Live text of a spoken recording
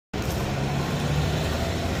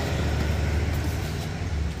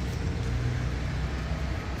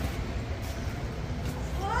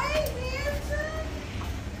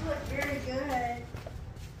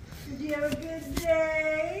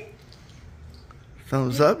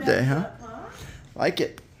Thumbs up day, huh? Like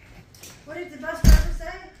it. What did the bus driver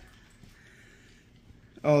say?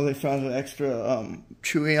 Oh, they found an extra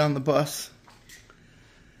Chewy on the bus.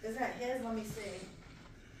 Is that his? Let me see.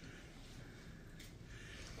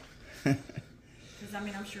 Because, I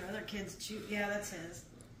mean, I'm sure other kids chew. Yeah, that's his.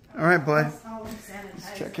 All right, bud. I'll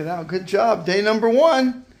Let's check it out. Good job. Day number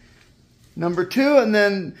 1. Number 2, and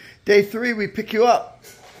then day 3, we pick you up.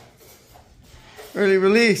 Early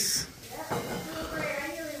release. Yeah, doing great. I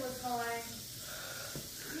knew he was fine.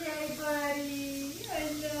 Yay, buddy. I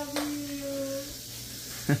love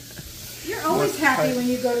you. You're always happy when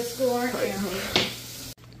you go to school, aren't you?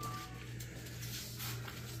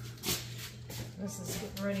 This is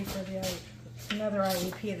getting ready for another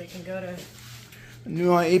IEP that can go to. A new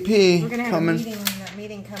IEP. We're going to have coming. that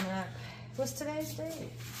meeting coming up. What's today's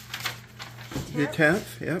date? The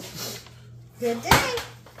 10th, yep. Good day.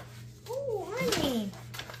 Oh, honey.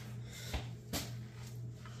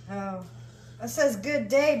 Oh, it says good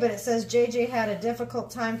day, but it says JJ had a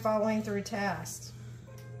difficult time following through tasks.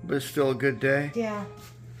 But it's still a good day. Yeah,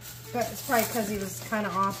 but it's probably because he was kind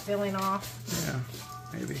of off, feeling off. Yeah,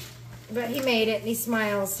 maybe. But he made it, and he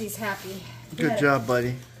smiles. He's happy. Good job,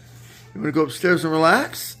 buddy. You want to go upstairs and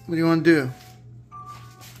relax? What do you want to do?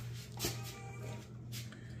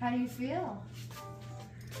 How do you feel?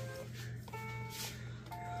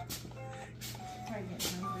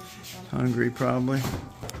 Hungry, probably.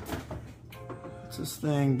 What's this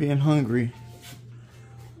thing? Being hungry.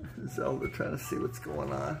 Zelda trying to see what's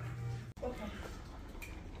going on. Okay.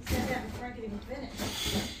 He said that before I could even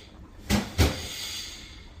finish.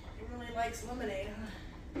 He really likes lemonade,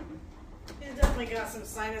 huh? He's definitely got some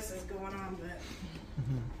sinuses going on, but...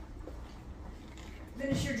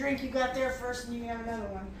 Finish your drink you got there first and you have another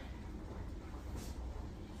one.